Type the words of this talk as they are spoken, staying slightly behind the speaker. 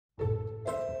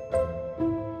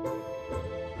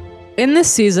In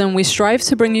this season, we strive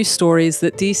to bring you stories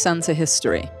that decenter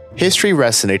history. History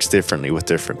resonates differently with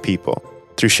different people.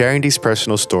 Through sharing these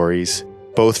personal stories,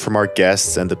 both from our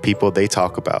guests and the people they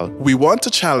talk about, we want to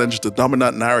challenge the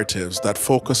dominant narratives that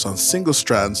focus on single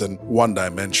strands and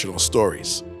one-dimensional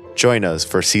stories. Join us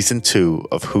for Season 2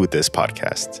 of Who This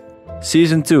Podcast.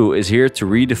 Season 2 is here to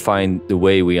redefine the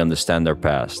way we understand our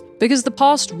past. Because the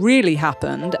past really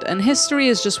happened, and history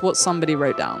is just what somebody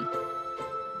wrote down.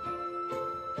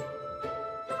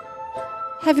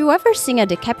 Have you ever seen a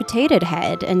decapitated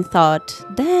head and thought,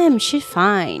 damn, she's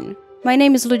fine? My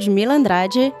name is Ludmila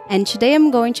Andrade, and today I'm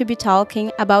going to be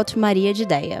talking about Maria de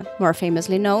Ideia, more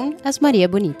famously known as Maria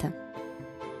Bonita.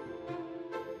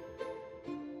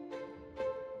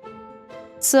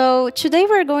 So today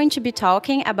we're going to be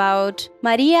talking about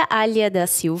Maria Alia da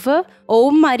Silva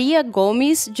or Maria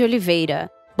Gomes de Oliveira.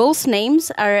 Both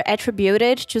names are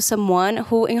attributed to someone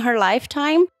who in her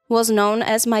lifetime was known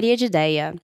as Maria de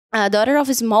Ideia, a daughter of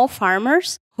small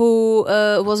farmers who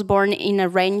was born in a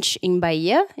ranch in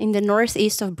Bahia, in the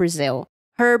northeast of Brazil.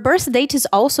 Her birth date is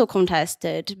also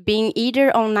contested, being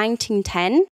either on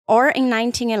 1910 or in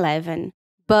 1911.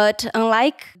 But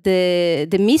unlike the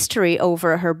mystery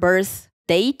over her birth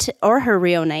date or her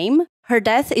real name, her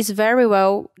death is very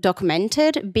well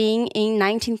documented, being in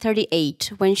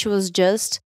 1938, when she was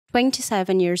just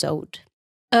 27 years old.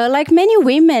 Like many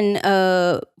women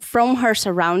from her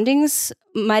surroundings,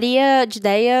 Maria de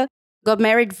Ideia got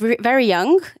married very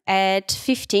young, at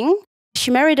 15. She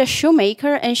married a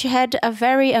shoemaker and she had a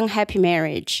very unhappy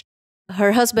marriage.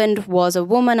 Her husband was a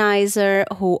womanizer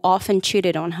who often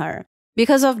cheated on her.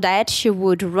 Because of that, she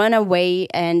would run away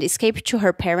and escape to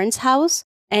her parents' house.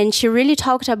 And she really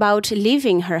talked about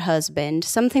leaving her husband,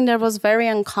 something that was very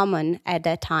uncommon at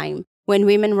that time, when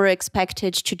women were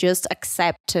expected to just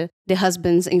accept the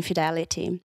husband's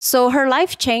infidelity. So her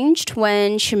life changed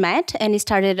when she met and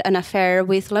started an affair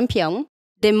with Lampião,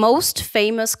 the most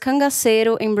famous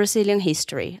cangaceiro in Brazilian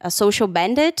history, a social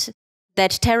bandit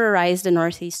that terrorized the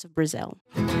northeast of Brazil.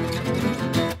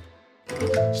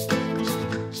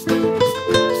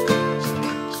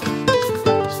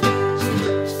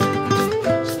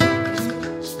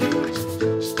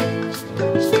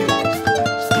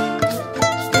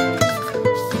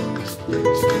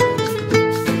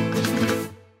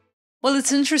 Well,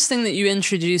 it's interesting that you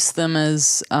introduced them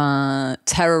as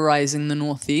terrorizing the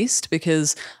Northeast,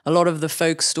 because a lot of the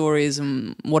folk stories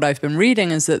and what I've been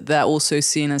reading is that they're also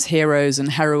seen as heroes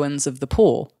and heroines of the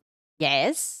poor.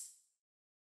 Yes.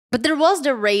 But there was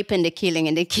the rape and the killing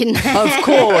and the kidnapping. Of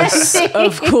course,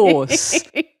 of course.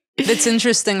 It's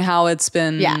interesting how it's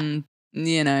been,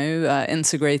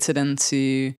 integrated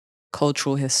into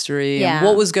cultural history and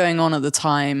what was going on at the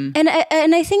time. And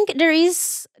I think there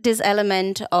is this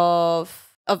element of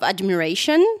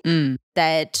admiration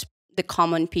that the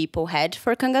common people had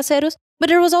for cangaceiros, but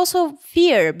there was also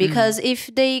fear, because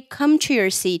if they come to your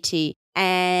city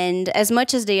and as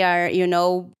much as they are,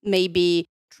 maybe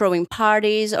throwing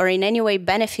parties or in any way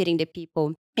benefiting the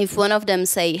people, if one of them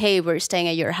say, hey, we're staying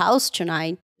at your house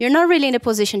tonight, you're not really in a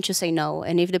position to say no.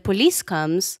 And if the police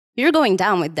comes, you're going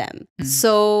down with them.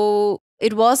 So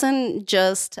it wasn't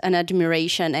just an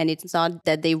admiration, and it's not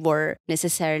that they were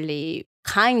necessarily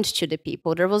kind to the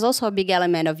people. There was also a big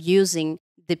element of using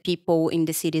the people in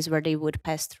the cities where they would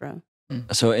pass through.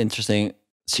 So interesting.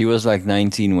 She was like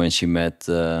 19 when she met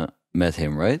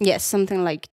him, right? Yes, something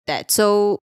like that.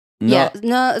 So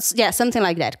something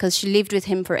like that, because she lived with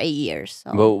him for 8 years.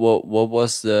 So. But what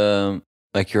was the,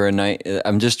 like,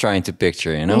 I'm just trying to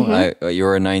picture,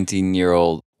 you're a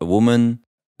 19-year-old woman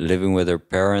living with her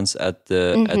parents at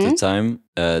the time.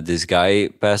 This guy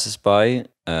passes by.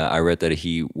 I read that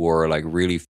he wore like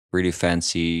really, really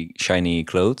fancy, shiny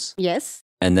clothes. Yes.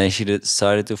 And then she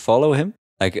decided to follow him.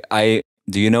 Like,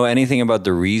 do you know anything about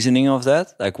the reasoning of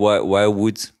that? Like, why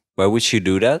would she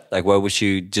do that? Like, why would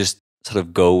she just sort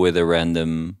of go with a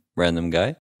random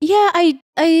guy? Yeah, I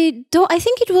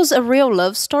think it was a real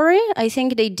love story. I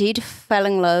think they did fall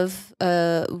in love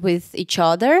with each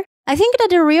other. I think that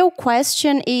the real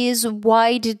question is,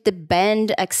 why did the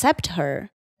band accept her?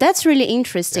 That's really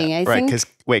interesting. Yeah, right, because,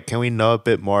 wait, can we know a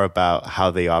bit more about how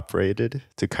they operated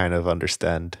to kind of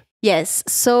understand? Yes,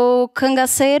 so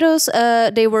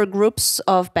cangaceiros, they were groups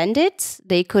of bandits.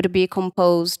 They could be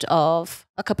composed of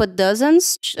a couple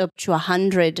dozens up to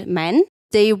 100 men.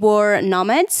 They were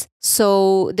nomads,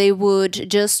 so they would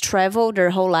just travel their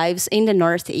whole lives in the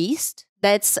Northeast.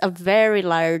 That's a very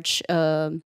large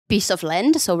piece of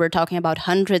land, so we're talking about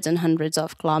hundreds and hundreds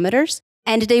of kilometers.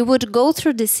 And they would go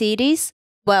through the cities,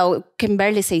 well, can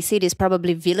barely say cities,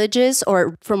 probably villages,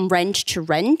 or from ranch to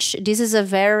ranch. This is a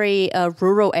very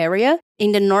rural area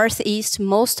in the Northeast,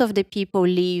 most of the people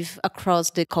live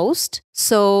across the coast.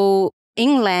 So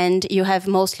inland, you have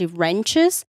mostly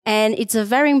ranches, and it's a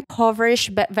very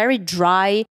impoverished, but very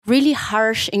dry, really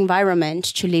harsh environment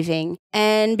to live in.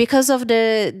 And because of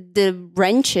the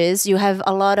ranches, you have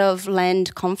a lot of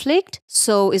land conflict.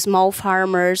 So small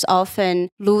farmers often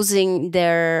losing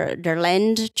their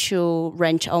land to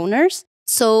ranch owners.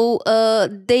 So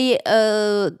the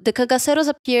cangaceiros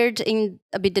appeared in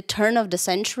a bit the turn of the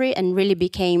century and really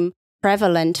became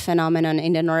prevalent phenomenon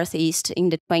in the Northeast in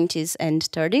the 20s and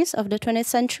 30s of the 20th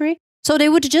century. So they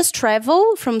would just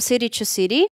travel from city to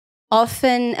city.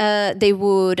 Often they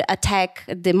would attack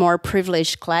the more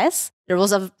privileged class. There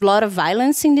was a lot of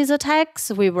violence in these attacks.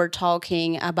 We were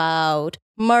talking about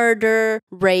murder,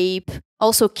 rape,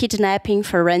 also kidnapping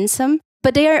for ransom.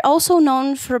 But they are also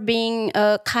known for being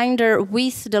kinder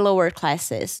with the lower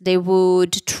classes. They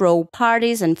would throw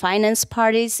parties and finance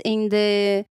parties in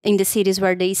the cities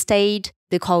where they stayed.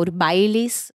 They're called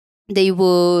bailes. They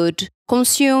would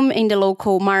consume in the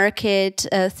local market,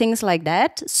 things like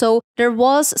that. So there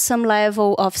was some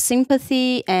level of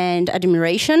sympathy and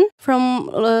admiration from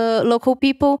local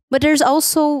people, but there's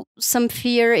also some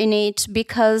fear in it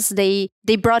because they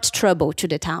brought trouble to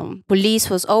the town. Police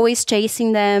was always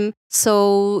chasing them.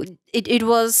 So it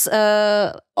was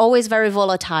always very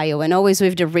volatile and always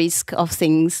with the risk of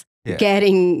things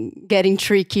getting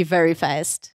tricky very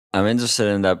fast. I'm interested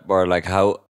in that part, like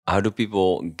how do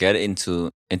people get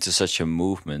into such a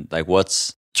movement? Like,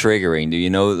 what's triggering? Do you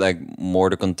know, like, more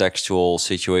the contextual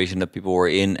situation that people were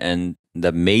in and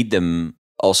that made them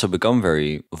also become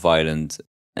very violent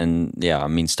and,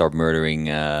 start murdering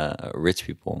rich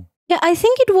people? Yeah, I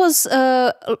think it was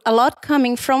a lot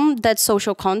coming from that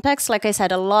social context. Like I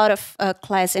said, a lot of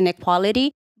class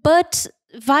inequality, but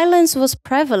violence was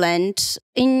prevalent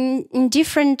in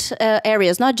different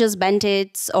areas, not just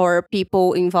bandits or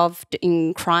people involved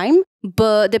in crime,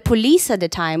 but the police at the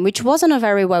time, which wasn't a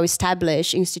very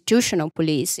well-established institutional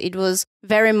police. It was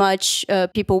very much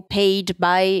people paid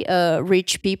by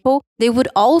rich people. They would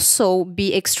also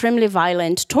be extremely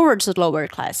violent towards the lower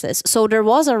classes. So there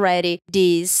was already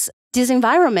this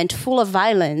environment full of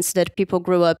violence that people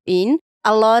grew up in.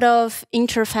 A lot of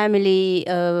interfamily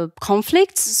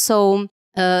conflicts. So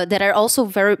there are also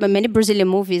very many Brazilian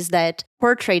movies that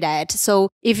portray that. So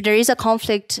if there is a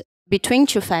conflict between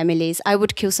two families, I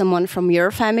would kill someone from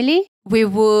your family. We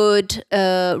would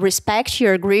respect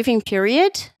your grieving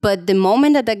period, but the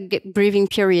moment that the grieving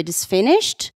period is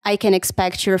finished, I can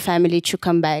expect your family to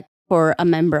come back for a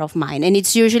member of mine. And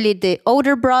it's usually the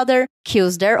older brother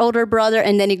kills their older brother,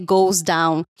 and then it goes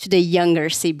down to the younger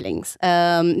siblings.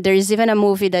 There is even a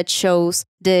movie that shows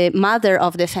the mother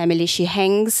of the family. She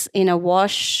hangs in a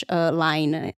wash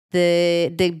line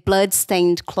the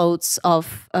blood-stained clothes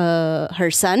of her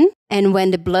son. And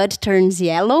when the blood turns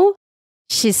yellow,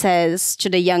 she says to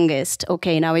the youngest,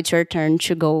 okay, now it's your turn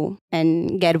to go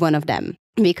and get one of them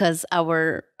because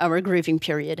our grieving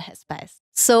period has passed.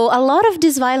 So a lot of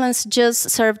this violence just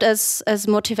served as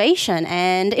motivation.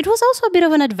 And it was also a bit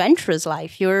of an adventurous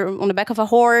life. You're on the back of a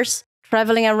horse,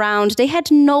 traveling around. They had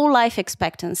no life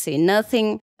expectancy,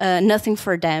 nothing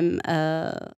for them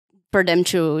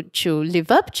to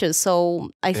live up to.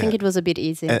 So I think it was a bit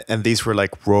easy. And these were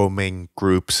like roaming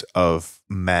groups of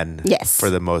men, yes, for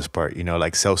the most part,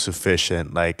 like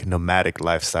self-sufficient, like nomadic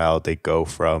lifestyle. They go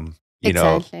from,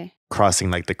 exactly,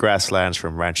 crossing like the grasslands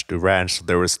from ranch to ranch. So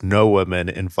there was no women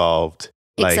involved.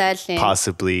 Like, exactly.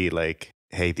 Possibly like,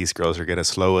 hey, these girls are going to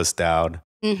slow us down.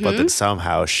 Mm-hmm. But then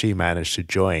somehow she managed to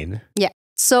join. Yeah.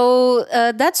 So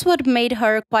that's what made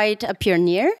her quite a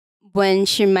pioneer when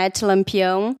she met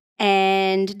Lampião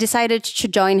and decided to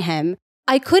join him.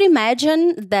 I could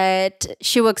imagine that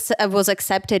she was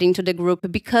accepted into the group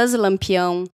because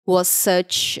Lampião was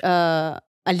such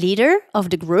a leader of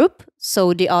the group,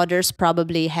 so the others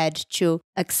probably had to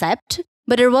accept.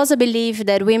 But there was a belief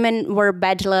that women were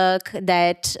bad luck,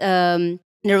 that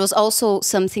there was also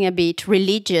something a bit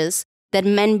religious, that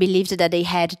men believed that they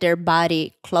had their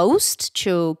body closed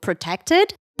to protect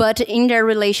it, but in their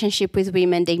relationship with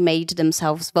women, they made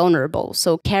themselves vulnerable.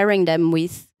 So carrying them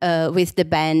with the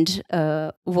band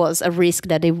was a risk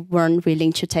that they weren't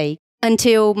willing to take.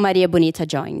 Until Maria Bonita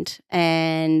joined.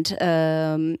 And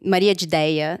Maria de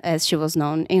Ideia, as she was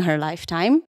known in her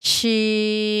lifetime,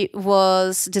 she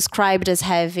was described as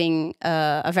having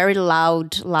a very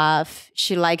loud laugh.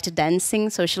 She liked dancing,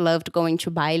 so she loved going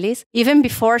to bailes. Even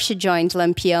before she joined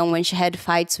Lampião, when she had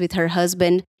fights with her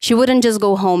husband, she wouldn't just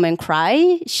go home and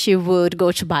cry. She would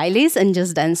go to bailes and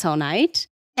just dance all night.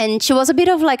 And she was a bit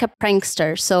of like a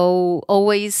prankster, so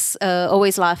always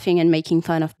laughing and making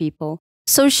fun of people.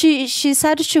 So she's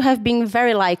said to have been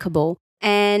very likable.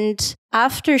 And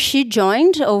after she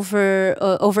joined over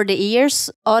the years,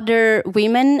 other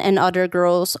women and other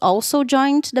girls also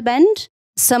joined the band.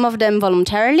 Some of them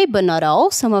voluntarily, but not all.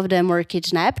 Some of them were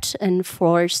kidnapped and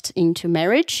forced into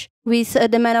marriage with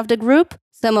the men of the group.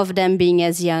 Some of them being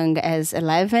as young as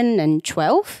 11 and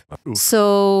 12. Oof.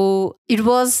 So it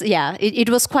was, it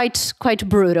was quite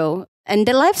brutal. And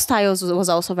the lifestyle was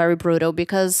also very brutal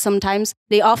because sometimes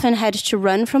they often had to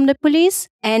run from the police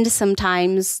and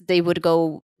sometimes they would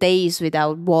go days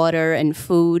without water and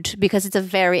food because it's a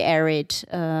very arid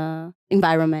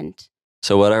environment.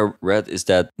 So what I read is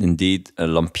that indeed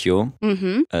Lampião,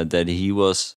 that he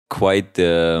was quite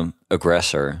the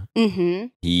aggressor.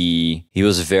 He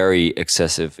was very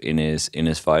excessive in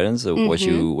his violence, what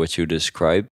you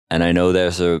described. And I know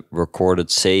there's a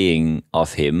recorded saying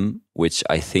of him, which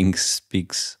I think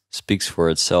speaks for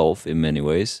itself in many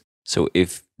ways. So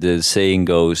if the saying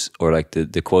goes, or like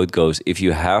the quote goes, if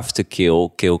you have to kill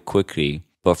quickly.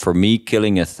 But for me,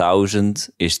 killing 1,000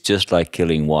 is just like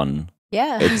killing one.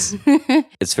 Yeah.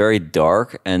 It's very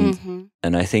dark. And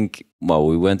I think, well,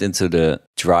 we went into the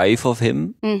drive of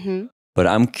him. But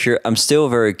I'm still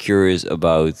very curious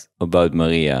about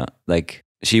Maria. Like,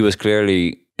 she was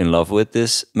clearly in love with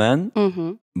this man,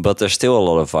 but there's still a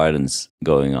lot of violence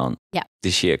going on. Yeah.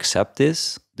 Did she accept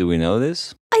this? Do we know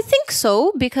this? I think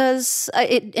so, because,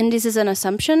 and this is an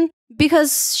assumption,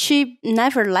 because she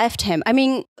never left him. I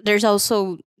mean, there's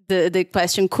also the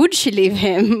question, could she leave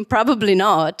him? Probably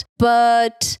not.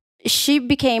 But she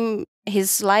became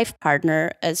his life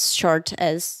partner as short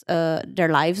as their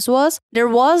lives was. There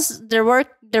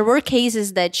were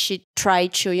cases that she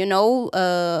tried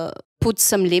to, put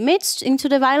some limits into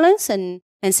the violence and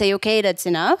say, okay, that's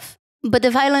enough. But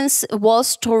the violence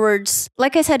was towards,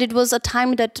 like I said, it was a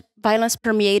time that violence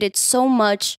permeated so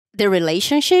much the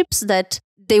relationships that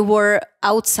they were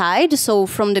outside, so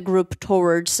from the group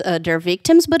towards their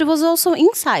victims, but it was also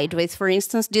inside with, for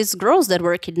instance, these girls that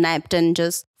were kidnapped and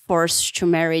just forced to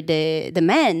marry the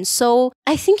men. So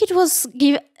I think it was,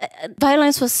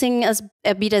 violence was seen as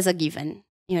a bit as a given.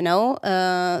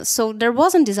 So there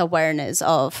wasn't this awareness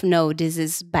of, no, this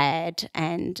is bad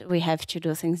and we have to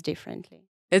do things differently.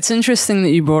 It's interesting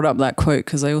that you brought up that quote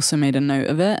because I also made a note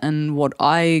of it. And what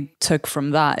I took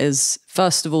from that is,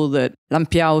 first of all, that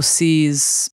Lampião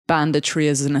sees banditry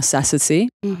as a necessity.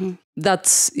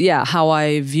 That's, how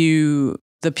I view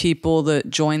the people that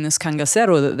join this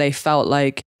Cangaçero, that they felt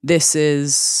like this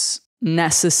is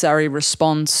necessary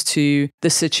response to the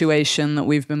situation that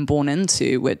we've been born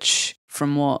into, which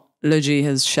from what Luigi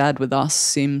has shared with us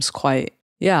seems quite,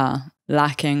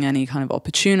 lacking any kind of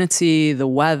opportunity, the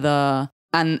weather.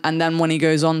 And then when he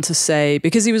goes on to say,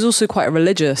 because he was also quite a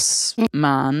religious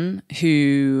man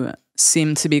who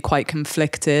seemed to be quite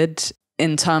conflicted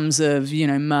in terms of,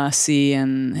 mercy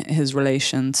and his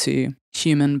relation to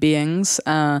human beings.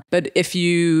 But if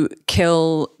you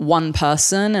kill one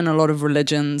person in a lot of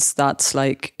religions, that's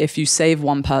like, if you save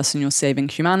one person, you're saving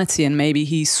humanity. And maybe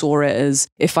he saw it as,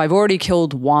 if I've already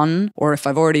killed one, or if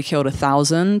I've already killed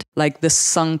 1,000, like the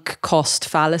sunk cost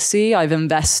fallacy, I've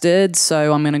invested,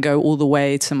 so I'm going to go all the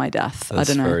way to my death. That's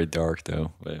I don't know. Very dark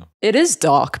though. Yeah. It is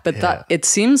dark, but that it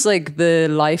seems like the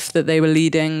life that they were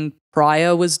leading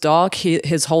prior was dark.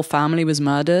 His whole family was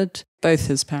murdered, both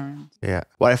his parents. Yeah.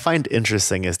 What I find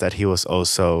interesting is that he was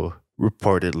also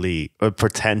reportedly or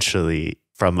potentially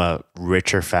from a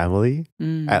richer family.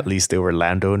 At least they were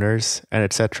landowners and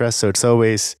etc. So it's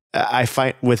always, I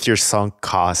find with your sunk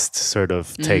cost sort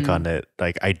of take on it,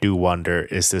 like I do wonder,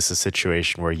 is this a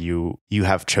situation where you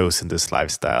have chosen this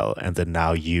lifestyle and then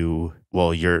now you're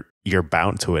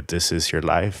bound to it. This is your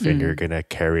life and you're going to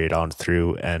carry it on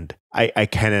through. And I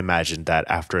can imagine that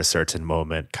after a certain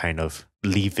moment, kind of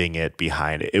leaving it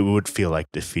behind, it would feel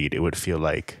like defeat. It would feel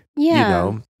like,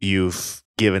 you've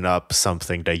given up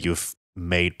something that you've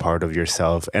made part of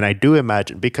yourself. And I do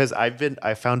imagine, because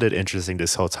I found it interesting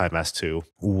this whole time as to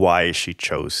why she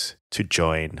chose to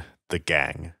join the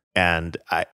gang. And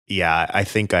I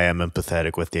think I am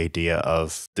empathetic with the idea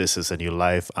of this is a new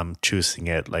life. I'm choosing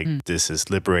it. Like this is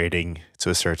liberating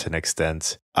to a certain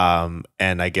extent. And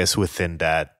I guess within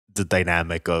that, the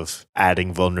dynamic of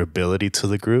adding vulnerability to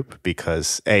the group,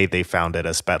 because they found it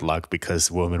as bad luck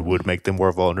because women would make them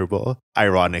more vulnerable.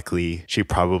 Ironically, she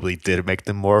probably did make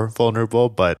them more vulnerable,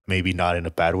 but maybe not in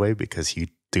a bad way, because you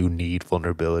do need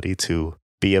vulnerability to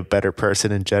be a better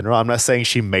person in general. I'm not saying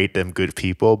she made them good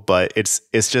people, but it's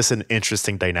just an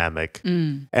interesting dynamic.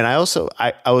 And I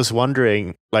was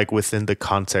wondering, like within the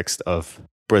context of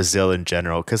Brazil in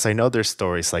general, because I know there's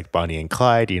stories like Bonnie and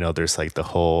Clyde, there's like the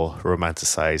whole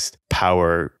romanticized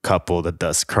power couple that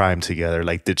does crime together.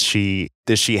 Like, did she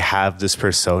have this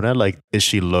persona? Like, is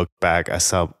she looked back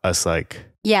as like...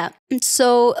 Yeah.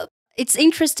 So it's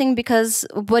interesting because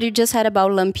what you just said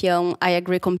about Lampião, I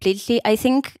agree completely. I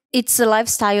think it's a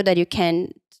lifestyle that you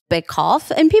can back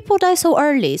off, and people die so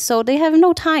early, so they have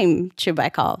no time to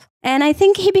back off. And I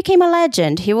think he became a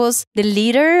legend. He was the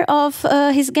leader of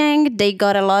his gang. They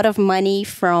got a lot of money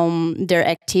from their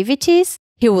activities.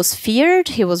 He was feared,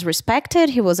 he was respected,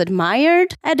 he was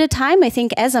admired. At the time, I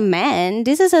think as a man,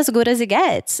 this is as good as it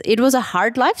gets. It was a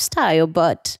hard lifestyle,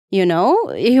 but,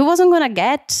 he wasn't going to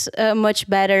get much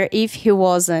better if he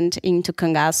wasn't into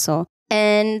Cangaço.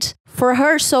 And for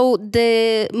her, so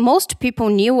the most people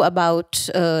knew about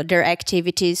their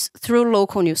activities through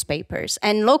local newspapers.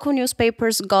 And local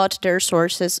newspapers got their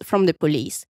sources from the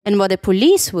police. And what the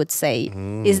police would say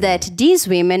is that these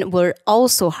women were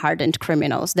also hardened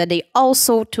criminals, that they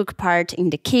also took part in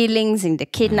the killings, in the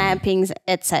kidnappings,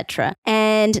 etc.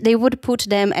 And they would put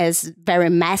them as very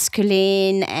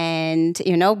masculine and,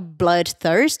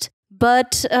 bloodthirst.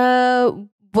 But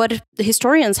what the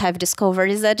historians have discovered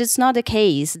is that it's not the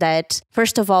case, that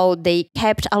first of all, they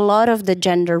kept a lot of the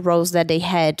gender roles that they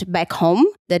had back home,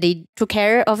 that they took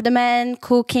care of the men,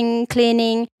 cooking,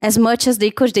 cleaning, as much as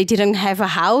they could. They didn't have a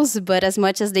house, but as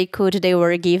much as they could, they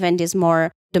were given this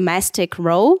more domestic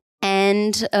role.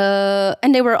 And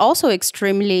they were also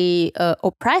extremely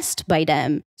oppressed by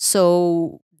them.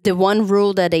 So the one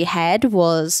rule that they had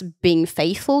was being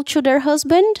faithful to their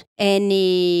husband.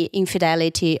 Any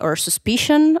infidelity or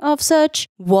suspicion of such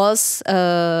was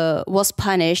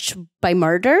punished by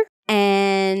murder.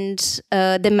 And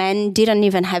the men didn't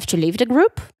even have to leave the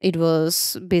group. It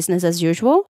was business as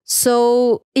usual.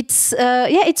 So it's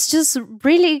just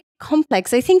really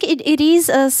complex. I think it is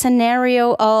a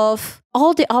scenario of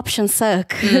all the options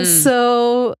suck.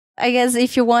 So I guess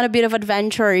if you want a bit of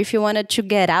adventure, if you wanted to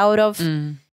get out of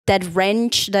that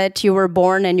wrench that you were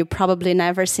born and you probably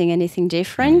never seen anything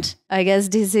different, I guess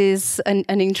this is an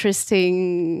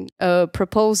interesting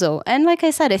proposal. And like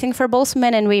I said, I think for both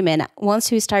men and women,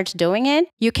 once you start doing it,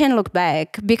 you can look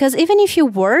back. Because even if you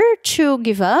were to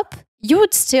give up, you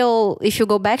would still, if you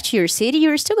go back to your city,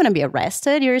 you're still going to be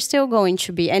arrested. You're still going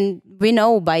to be, and we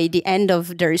know by the end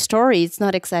of their story, it's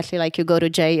not exactly like you go to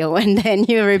jail and then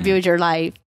you rebuild your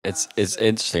life. It's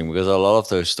interesting because a lot of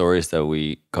those stories that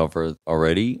we covered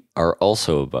already are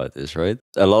also about this, right?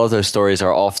 A lot of those stories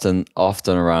are often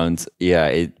around,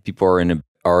 people are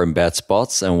in bad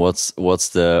spots, and what's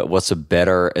a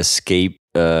better escape,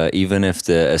 even if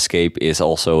the escape is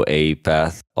also a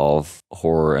path of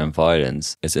horror and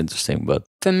violence. It's interesting, but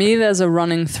for me, there's a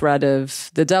running thread of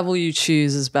the devil you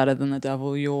choose is better than the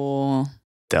devil you're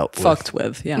fucked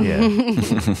with. Yeah.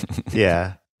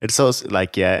 Yeah. It's also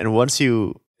like,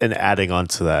 and adding on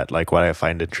to that, like what I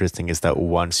find interesting is that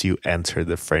once you enter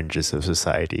the fringes of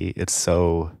society, it's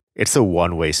a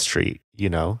one-way street,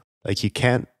 Like you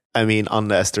can't,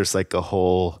 unless there's like a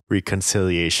whole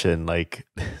reconciliation, like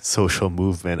social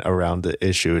movement around the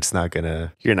issue,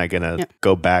 you're not gonna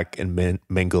go back and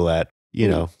mingle at,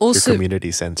 also, your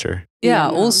community center. Yeah,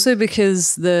 also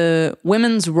because the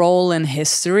women's role in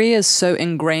history is so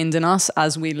ingrained in us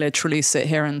as we literally sit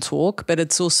here and talk, but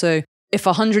it's also, if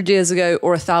 100 years ago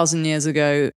or 1,000 years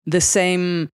ago, the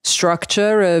same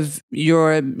structure of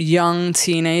you're a young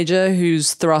teenager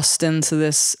who's thrust into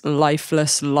this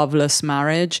lifeless, loveless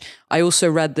marriage. I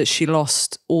also read that she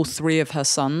lost all 3 of her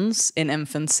sons in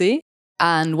infancy.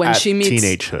 And when she meets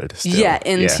teenagehood, still.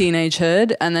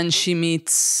 Teenagehood, and then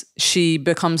she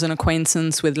becomes an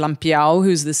acquaintance with Lampião,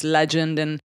 who's this legend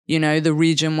in, the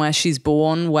region where she's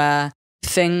born, where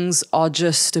things are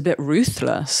just a bit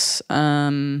ruthless.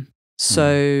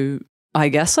 So I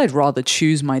guess I'd rather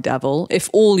choose my devil if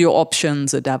all your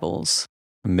options are devils.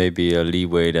 Maybe a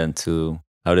leeway then to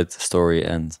how did the story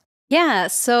end? Yeah,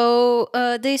 so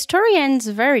the story ends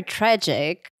very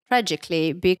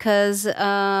tragically, because in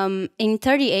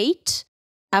 1938,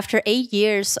 after 8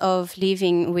 years of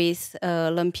living with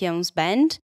Lampião's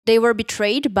band, they were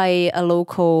betrayed by a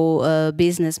local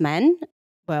businessman.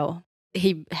 Well,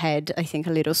 he had, I think,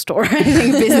 a little store. I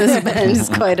think businessman is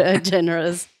quite a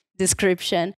generous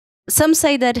description. Some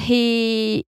say that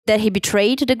he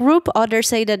betrayed the group. Others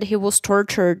say that he was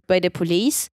tortured by the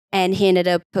police and he ended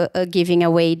up giving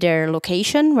away their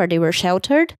location where they were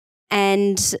sheltered.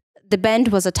 And the band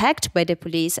was attacked by the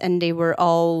police, and they were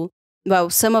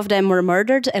some of them were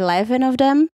murdered, 11 of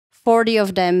them. 40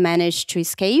 of them managed to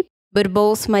escape, but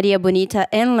both Maria Bonita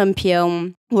and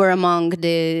Lampião were among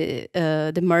the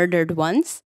murdered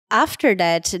ones. after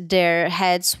that, their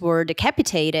heads were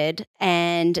decapitated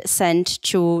and sent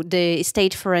to the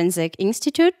State Forensic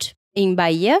Institute in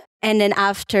Bahia. And then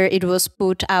after, it was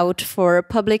put out for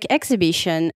public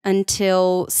exhibition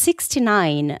until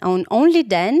 1969. And only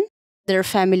then, their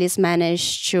families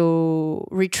managed to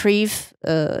retrieve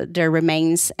their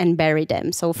remains and bury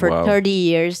them. So for 30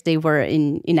 years, they were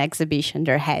in exhibition,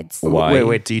 their heads. Why?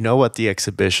 Wait, do you know what the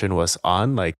exhibition was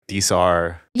on? Like, these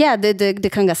are... Yeah, the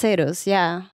Cangaceros,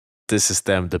 yeah. This is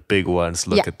them, the big ones,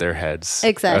 look at their heads.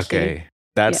 Exactly. Okay,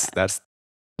 that's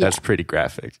pretty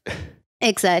graphic.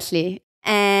 Exactly.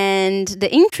 And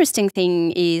the interesting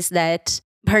thing is that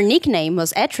her nickname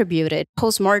was attributed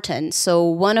post-mortem. So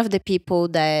one of the people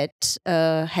that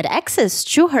had access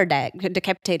to her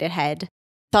decapitated head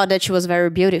thought that she was very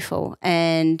beautiful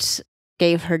and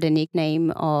gave her the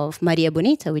nickname of Maria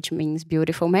Bonita, which means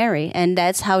beautiful Mary. And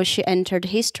that's how she entered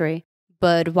history.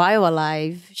 But while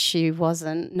alive, she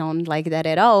wasn't known like that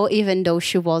at all, even though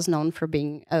she was known for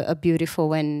being a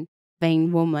beautiful and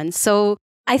vain woman. So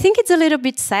I think it's a little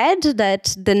bit sad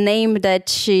that the name that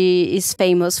she is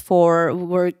famous for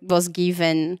was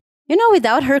given,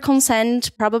 without her consent,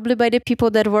 probably by the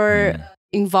people that were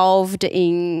involved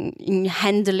in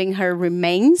handling her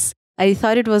remains. I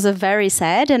thought it was a very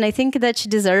sad, and I think that she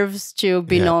deserves to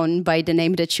be known by the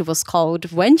name that she was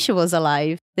called when she was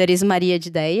alive. That is Maria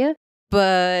de Deia.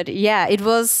 But yeah, it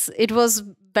was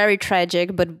very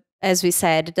tragic. But as we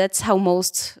said, that's how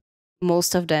most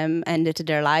of them ended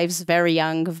their lives very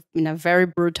young, in a very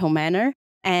brutal manner.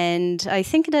 And I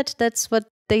think that that's what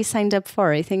they signed up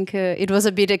for. I think it was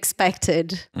a bit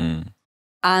expected.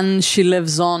 And she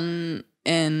lives on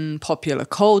in popular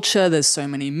culture. There's so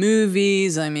many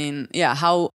movies. I mean,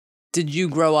 how did you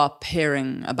grow up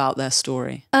hearing about their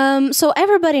story? So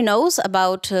everybody knows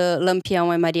about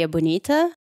Lampião and Maria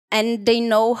Bonita. And they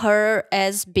know her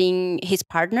as being his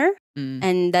partner.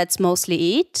 And that's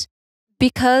mostly it.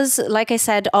 Because, like I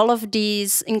said, all of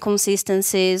these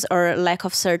inconsistencies or lack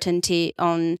of certainty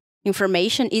on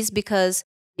information is because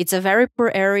it's a very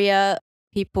poor area.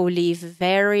 People live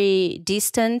very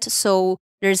distant. So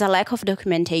there's a lack of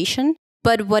documentation.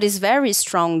 But what is very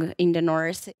strong in the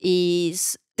North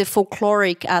is the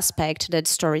folkloric aspect that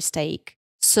stories take.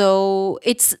 So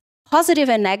it's positive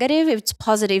and negative. It's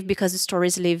positive because the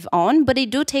stories live on, but they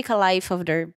do take a life of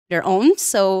their own.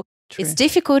 So it's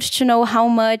difficult to know how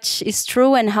much is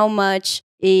true and how much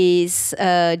is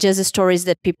just the stories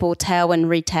that people tell and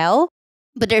retell.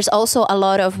 But there's also a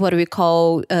lot of what we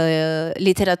call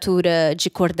literatura de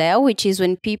cordel, which is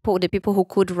when the people who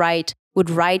could write would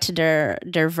write their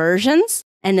versions,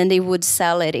 and then they would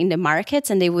sell it in the markets,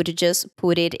 and they would just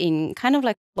put it in kind of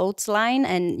like clothesline,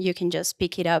 and you can just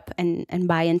pick it up and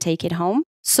buy and take it home.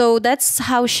 So that's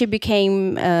how she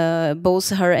became, both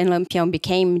her and Lampião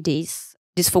became these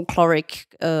folkloric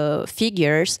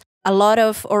figures. A lot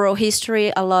of oral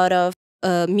history, a lot of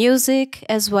music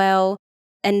as well,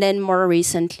 and then more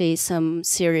recently some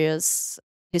serious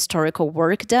historical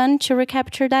work done to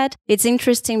recapture that. It's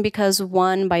interesting because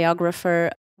one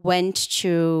biographer went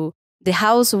to the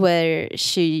house where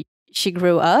she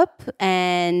grew up,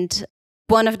 and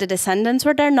one of the descendants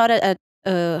were there, not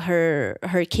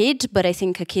her kid, but I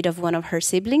think a kid of one of her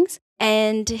siblings.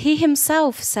 And he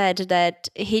himself said that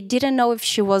he didn't know if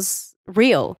she was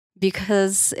real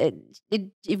because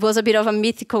it was a bit of a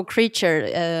mythical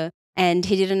creature, and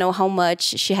he didn't know how much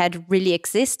she had really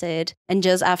existed. And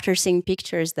just after seeing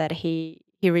pictures, that he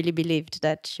really believed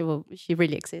that she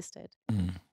really existed.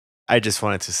 I just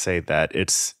wanted to say that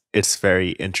it's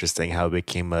very interesting how it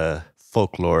became a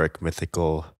folkloric,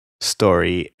 mythical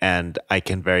story. And I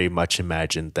can very much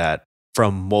imagine that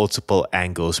from multiple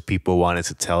angles, people wanted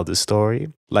to tell the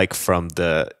story. Like from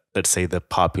let's say the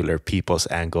popular people's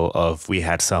angle of we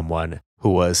had someone who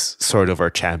was sort of our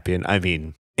champion. I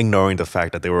mean, ignoring the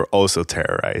fact that they were also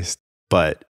terrorized,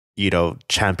 but,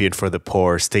 champion for the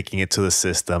poor, sticking it to the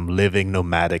system, living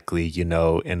nomadically,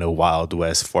 in a Wild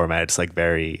West format. It's like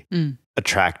very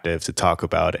attractive to talk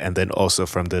about. And then also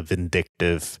from the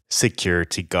vindictive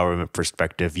security government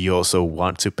perspective, you also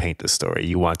want to paint the story.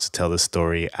 You want to tell the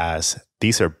story as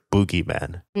these are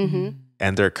boogeymen.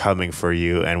 And they're coming for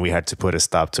you, and we had to put a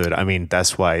stop to it. I mean,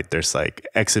 that's why there's like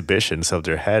exhibitions of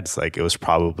their heads. Like it was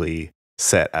probably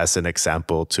set as an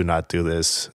example to not do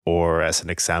this, or as an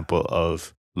example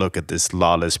of look at this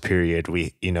lawless period.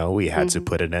 We had to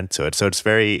put an end to it. So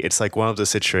it's like one of the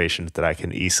situations that I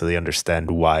can easily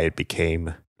understand why it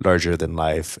became larger than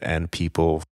life and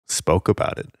people spoke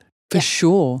about it. For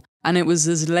sure. And it was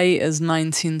as late as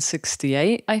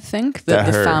 1968, I think, that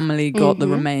the family got the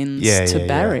remains to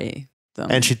bury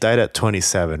them. And she died at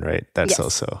 27, right? That's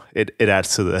also, it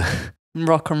adds to the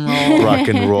rock and roll. rock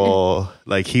and roll.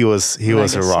 Like he was a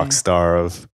Legacy. rock star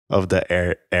of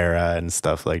the era and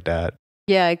stuff like that.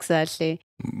 Yeah, exactly.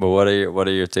 But what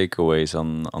are your takeaways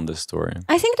on this story?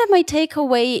 I think that my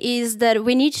takeaway is that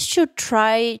we need to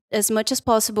try as much as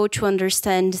possible to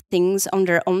understand things on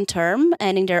their own term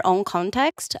and in their own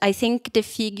context. I think the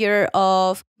figure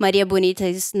of Maria Bonita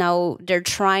is now, they're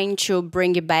trying to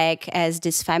bring it back as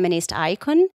this feminist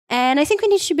icon. And I think we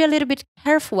need to be a little bit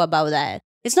careful about that.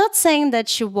 It's not saying that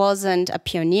she wasn't a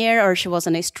pioneer or she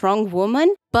wasn't a strong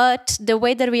woman, but the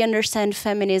way that we understand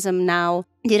feminism now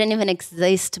didn't even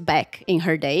exist back in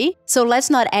her day. So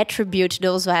let's not attribute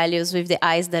those values with the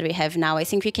eyes that we have now. I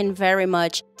think we can very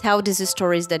much tell these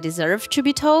stories that deserve to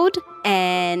be told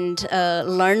and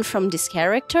learn from these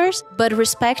characters, but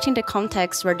respecting the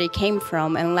context where they came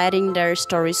from and letting their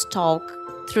stories talk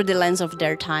through the lens of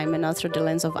their time and not through the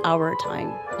lens of our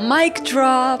time. Mic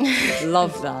drop.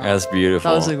 Love that. That's beautiful.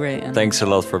 That was a great end. Thanks a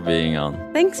lot for being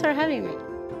on. Thanks for having me.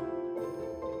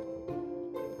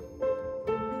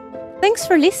 Thanks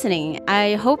for listening.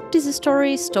 I hope this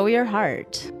story stole your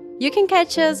heart. You can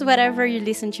catch us wherever you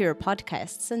listen to your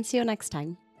podcasts, and see you next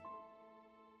time.